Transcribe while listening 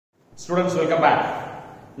Students, welcome back.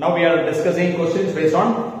 Now we are discussing questions based on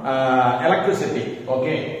electricity.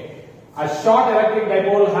 Okay. A short electric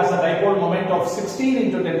dipole has a dipole moment of 16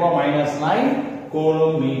 into 10 power minus 9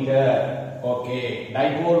 coulomb meter. Okay.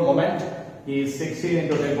 Dipole moment is 16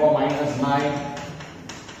 into 10 power minus 9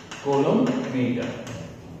 coulomb meter.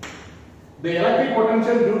 The electric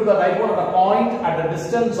potential due to the dipole at a point at the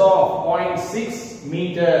distance of 0.6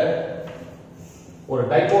 meter. ஒரு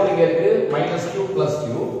dipole இங்க இருக்கு minus q plus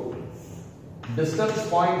q. Distance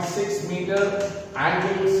 0.6 meter,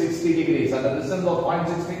 angle 60 degrees. At the distance of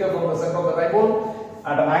 0.6 meter from the center of the dipole,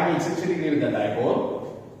 at an angle 60 degree with the dipole,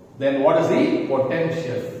 then what is the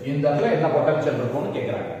potential? In the plane, the potential இருக்கும்னு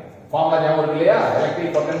கேக்குறாங்க. Formula ஞாபகம் இருக்கு இல்லையா? Electric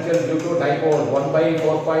potential due to dipole 1 by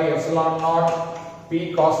 4 pi epsilon naught p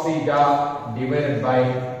cos theta divided by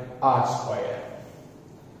r square.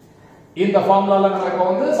 இந்த ஃபார்முலால நம்ம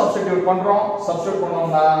வந்து substitute பண்றோம். Substitute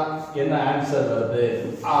பண்ணோம்னா என்ன ஆன்சர் வருது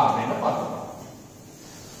அப்படினு பார்க்கலாம்.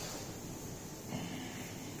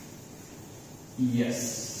 Yes.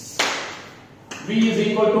 V is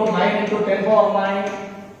equal to 9 into 10 power 9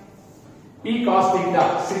 p cos theta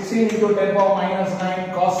 16 into 10 power minus 9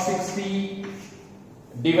 cos 60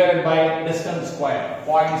 divided by distance square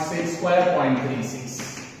 0.6 square 0.36.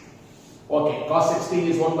 Okay, cos 60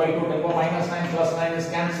 is 1 by 2 10 power minus 9 plus 9 is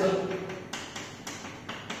cancelled.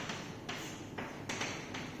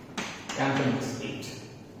 Cancel is 8.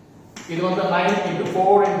 இது வந்து 9 into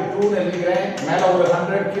 4 into 2 னு எழுதிக்கிறேன். மேல ஒரு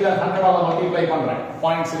 100 கீழ 100 ஆல multiply பண்றேன்.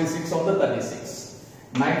 0.36 வந்து 36.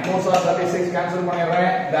 9 4s are 36 cancel பண்ணிடுறேன்.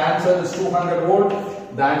 The answer is 200 volt.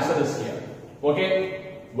 The answer is here. Okay?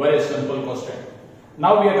 Very simple question.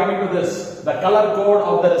 Now we are coming to this. The color code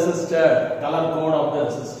of the resistor. Color code of the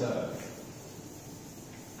resistor.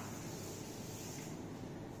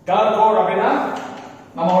 Color code அப்படினா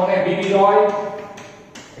நம்ம உடனே BB Roy,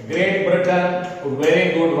 Great Britain, very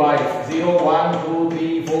good wife. 0 1 2 3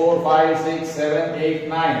 4 5 6 7 8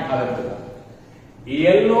 9 adutha.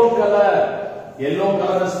 Yellow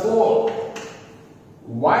color is 4.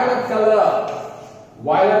 Violet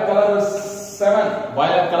color is 7.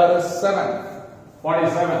 Violet color is 7. What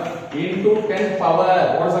is 7? Into 10 power.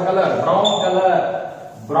 What is the color? Brown color.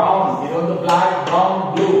 Brown. It was the black, brown,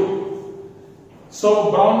 blue. So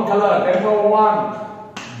brown color 10 power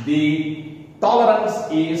 1. The tolerance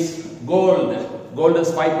is gold. Gold is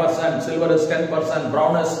 5%, silver is 10%,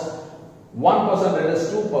 brown is 1%, red is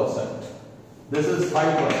 2%. This is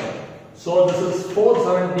 5%. So this is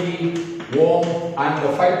 470 ohm and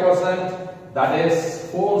the 5%, that is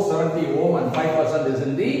 470 ohm and 5% is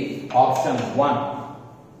in the option 1.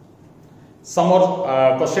 Some more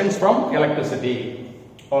questions from electricity.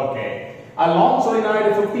 Okay. A long solenoid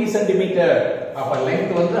 50 centimeter, upper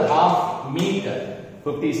length was half meter.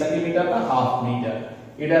 50 centimeter na half meter.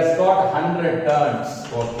 It has got 100 turns.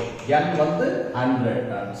 Okay. N வந்து 100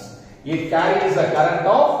 turns. It carries a current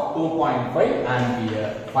of 2.5 ampere.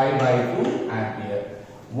 5 by 2 ampere.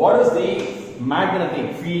 What is the magnetic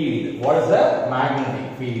field? What is the magnetic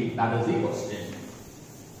field? That is the question.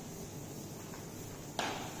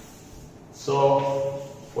 So,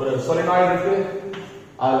 ஒரு solenoid இருக்கு.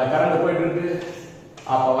 அதுல current போயிட்டு இருக்கு.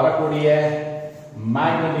 அப்ப வரக்கூடிய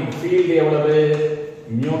magnetic field எவ்வளவு?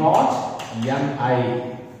 Mu naught Ni.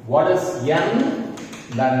 What is N?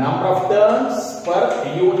 The number of turns per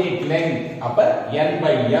unit length. Upper N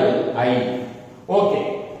by L I. Okay.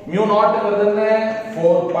 Mu naught is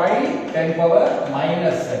 4 pi 10 power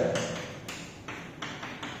minus 7.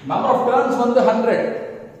 Number of turns was 100.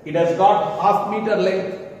 It has got half meter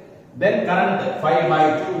length. Then current 5 by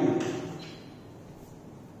 2.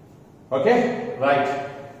 Okay? Right.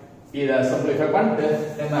 இத simplify பண்ணிட்டு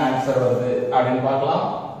என்ன answer வருது அப்படினு பார்க்கலாம்.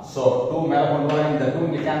 So 2 மேல கொண்டு வரேன். இந்த 2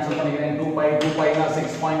 இங்க கேன்சல் பண்ணிக்கிறேன். 2 pi னா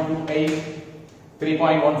 6.28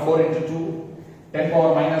 3.14 into 2 10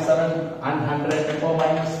 power minus 7 and 100 10 power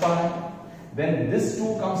minus 5. Then this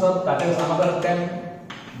 2 comes up, that is another 10.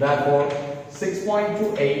 Therefore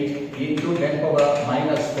 6.28 into 10 power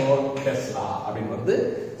minus 4 Tesla அப்படினு வருது.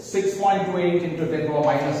 6.28 into 10 power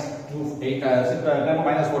minus 10 power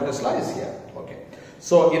minus 4 Tesla is here. Okay.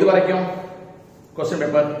 So இது வரைக்கும் क्वेश्चन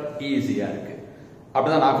பேப்பர் ஈஸியா இருக்கு.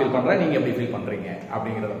 அப்படிதான் நான் feel பண்றேன். நீங்க எப்படி ஃபீல் பண்றீங்க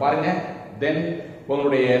அப்படிங்கறத பாருங்க. Then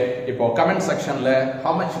உங்களுடைய இப்போ கமெண்ட் செக்ஷன்ல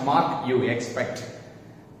how much mark you expect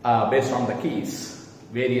based on the keys.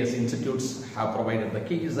 Various institutes have provided the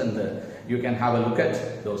keys and you can have a look at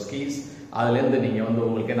those keys. அதுல இருந்து நீங்க வந்து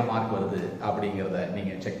உங்களுக்கு என்ன மார்க் வருது அப்படிங்கறத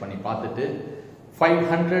நீங்க செக் பண்ணி பார்த்துட்டு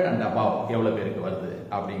 500 and above எவ்வளவு பேருக்கு வருது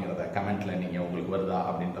அப்படிங்கறத கமெண்ட்ல நீங்க உங்களுக்கு வருதா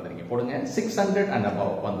அப்படின்றத நீங்க போடுங்க. 600 and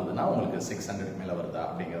above வந்ததுனா உங்களுக்கு 600 க்கு மேல வருதா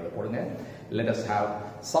அப்படிங்கறத போடுங்க. Let us have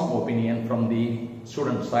some opinion from the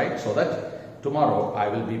student side so that tomorrow I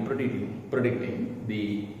will be predicting the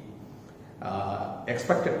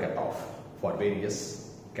expected cutoff for various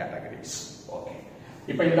categories. Okay.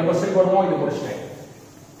 இப்போ இந்த question வருவோம், இது முடிச்சிட்டேன்.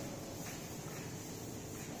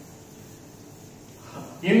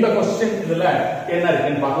 இந்த question இதுல என்ன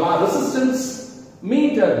இருக்குன்னு பார்க்கலாம். Resistance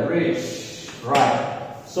meter bridge, right?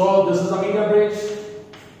 So this is a meter bridge.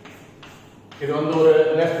 இது வந்து ஒரு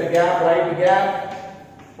left gap, right gap.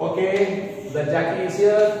 Okay, the jack is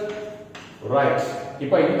here, right?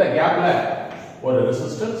 இப்போ இந்த gapல ஒரு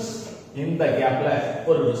resistance, இந்த gapல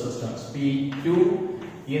ஒரு resistance PQ,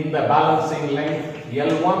 இந்த balancing length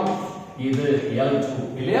L1, இது L2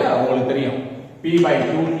 இல்லையா? உங்களுக்கு தெரியும் P by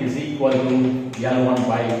Q is equal to L1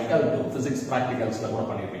 by L2. Physics practicalsல கூட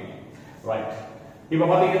பண்ணிருப்பீங்க, right? இப்போ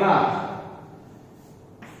பாத்தீங்கன்னா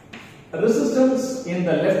resistance in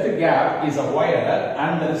the left gap is a wire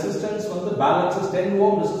and the resistance on the balance is 10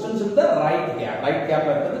 ohm resistance in the right gap. Right gap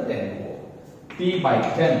is 10 ohm. P by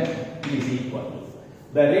 10 is equal to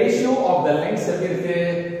the ratio of the lengths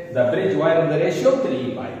the bridge wire in the ratio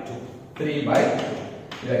 3 by 2. 3 by 2.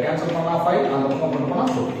 இத cancel பண்ணா 5 அந்த பக்கம் பண்ணா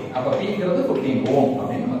 15. அப்ப P ங்கிறது 15 ohm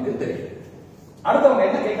அப்படி நமக்கு தெரியும். அடுத்தவங்க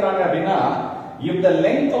என்ன கேக்குறாங்க அப்படினா if the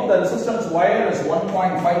length of the resistance wire is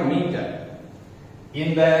 1.5 meter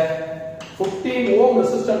இந்த 15 ohm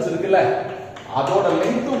resistance இருக்குல்ல அதோட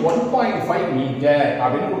length 1.5 meter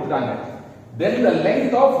அப்படினு கொடுத்தாங்க. Then the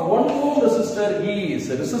length of 1 ohm resistor is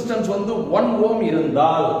resistance வந்து 1 ohm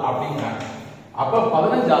இருந்தால் அப்படிங்கறாங்க. அப்ப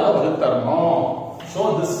 15 ஆல வகுத்தறணும். So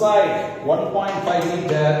this side 1.5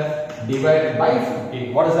 meter divided by 15.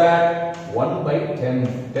 What is that? 1 by 10.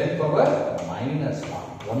 10 power minus 1.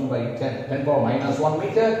 1 by 10. 10 power minus 1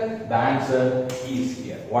 meter. The answer is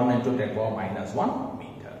here. 1 into 10 power minus 1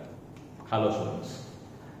 meter. Hello students.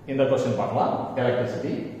 In the question பார்க்கலாம்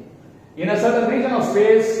electricity. In a certain region of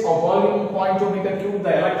space of volume 0.2 meter cube,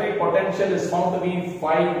 the electric potential is found to be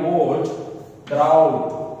 5 volt throughout.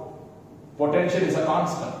 Potential is a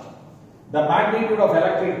constant. The magnitude of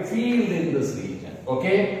electric field in this region.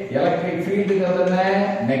 Okay? Electric field is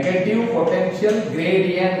negative potential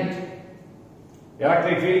gradient.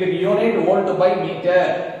 Electric field unit volt by meter.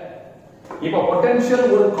 இப்போ potential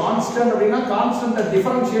ஒரு constant அப்படினா constant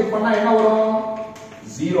differentiate பண்ணா என்ன வரும்?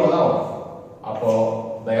 0 தான் வரும். அப்போ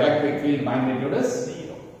the electric field magnitude is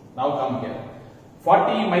 0. Now come here.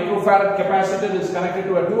 40 microfarad capacitor is connected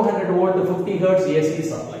to a 200 volt 50 hertz AC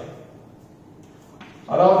supply.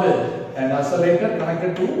 அதாவது an oscillator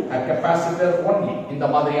connected to a capacitor only இந்த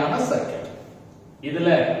மாதிரியான circuit. இதுல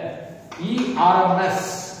ERMS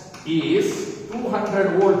is 200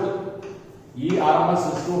 volt. ERMS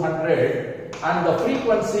is 200 and the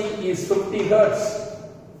frequency is 50 hertz.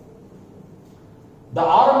 The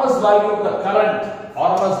RMS value of the current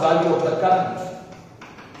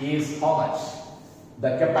is how much?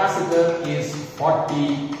 The capacitor is 40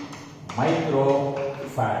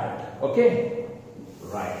 microfarad. Okay?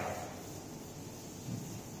 Right.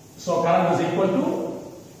 So current is equal to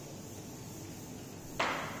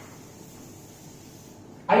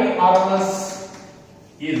IRMS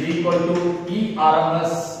is equal to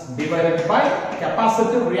ERMS divided by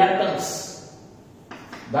capacitive reactance.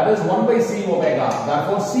 That is 1 by C omega.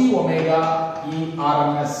 Therefore, C omega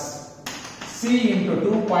ERMS. C into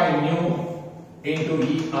 2 pi nu into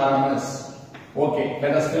ERMS. Okay,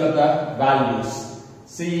 let us fill up the values.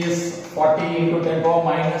 C is 40 into 10 power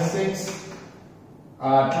minus 6.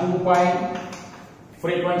 2 pi.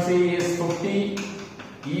 Frequency is 50.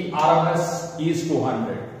 ERMS is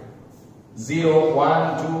 200. 0,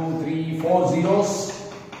 1, 2, 3, 4 zeros.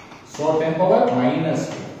 So 10 power minus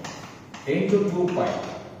 2 into 2 pi.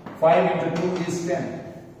 5 into 2 is 10.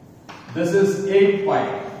 This is 8 pi.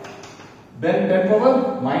 Then 10 power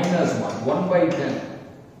minus 1. 1 by 10.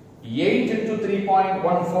 8 into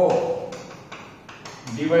 3.14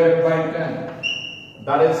 divided by 10.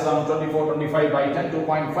 That is from 24, 25 by 10,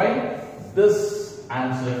 2.5. This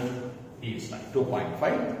answer is like 2.5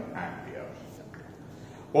 ampere.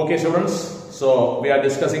 Okay students, so we are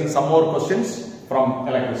discussing some more questions from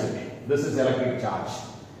electricity. This is electric charge.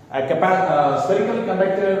 A spherical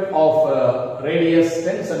conductor of radius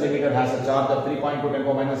 10 cm has a charge of 3.2 10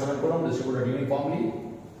 power minus 7 coulomb distributed uniformly.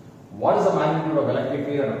 What is the magnitude of electric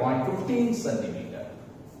field at a point 15 cm?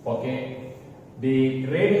 Okay, the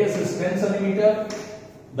radius is 10 cm,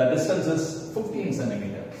 the distance is 15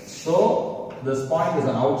 cm. So this point is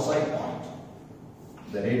an outside point.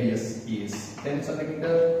 The radius is 10 cm,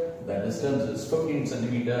 the distance is 15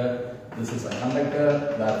 cm. This is a conductor,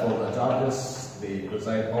 therefore the charges they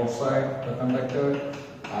reside outside the conductor,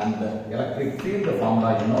 and the electric field, the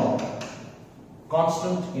formula you know,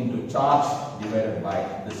 constant into charge divided by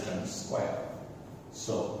distance square.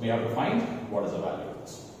 So we have to find what is the value of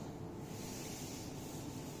this.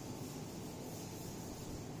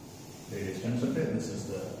 This is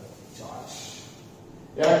the charge.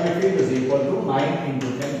 Electric field is equal to 9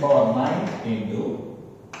 into 10 power 9 into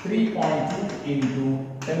 3.2 into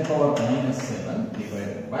 10 power minus 7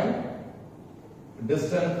 divided by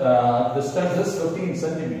distance is 15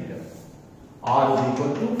 centimeter. R is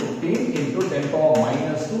equal to 15 into 10 power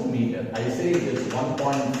minus 2 meter. I say it is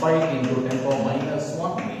 1.5 into 10 power minus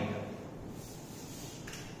 1 meter.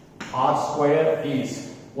 R square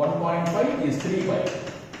is 1.5 is 3 by.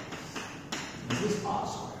 This is R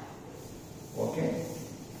square. Okay.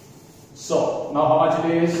 So now how much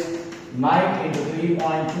it is? 9 into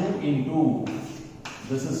 3.2 into,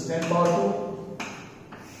 this is 10 power 2.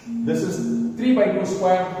 This is 3 by 2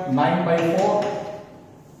 square, 9 by 4.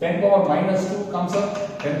 10 power minus 2 comes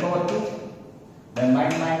up, 10 power 2. Then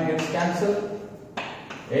 9 gets cancelled.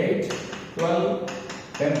 8, 12,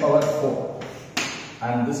 10 power 4.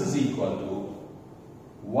 And this is equal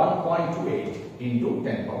to 1.28 into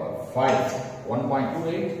 10 power 5.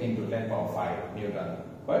 1.28 into 10 power 5 Newton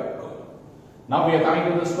per Coulomb. Now we are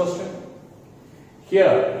coming to this question.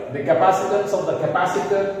 Here the capacitance of the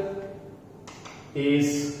capacitor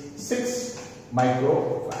is 6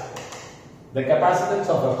 microfarad. The capacitance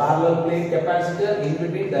of a parallel plate capacitor, in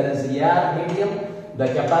between there is air medium. The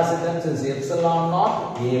capacitance is epsilon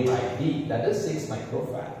naught A by B, that is 6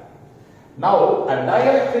 microfarad. Now a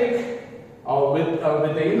dielectric,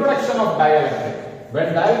 with the introduction of dielectric,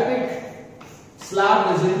 when dielectric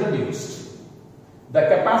slab is introduced, the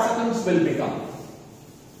capacitance will become,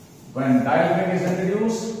 when dielectric is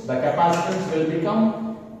introduced, the capacitance will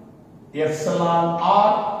become epsilon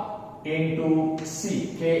R into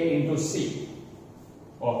C, K into C.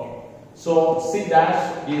 Okay. So C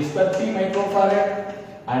dash is 30 microfarad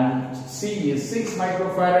and C is 6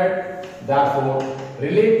 microfarad. Therefore,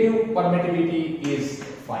 relative permittivity is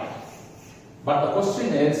 5. But the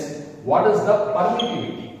question is, what is the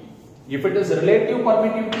permittivity? If it is relative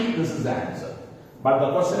permittivity, this is the answer. But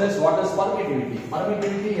the question is, what is permittivity?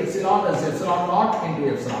 Permittivity epsilon is epsilon naught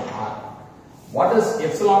into epsilon R. What is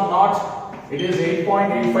epsilon naught? It is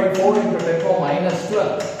 8.854 into 10 power minus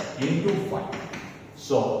 12 into 5.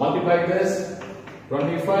 So multiply this,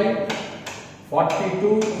 25,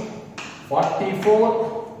 42,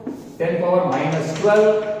 44, 10 power minus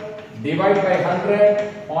 12, divide by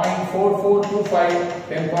 100, 0.4425,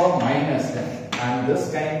 10 power minus 10. And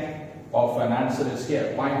this kind of an answer is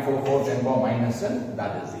here, 0.44, 10 power minus 10,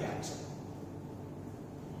 that is the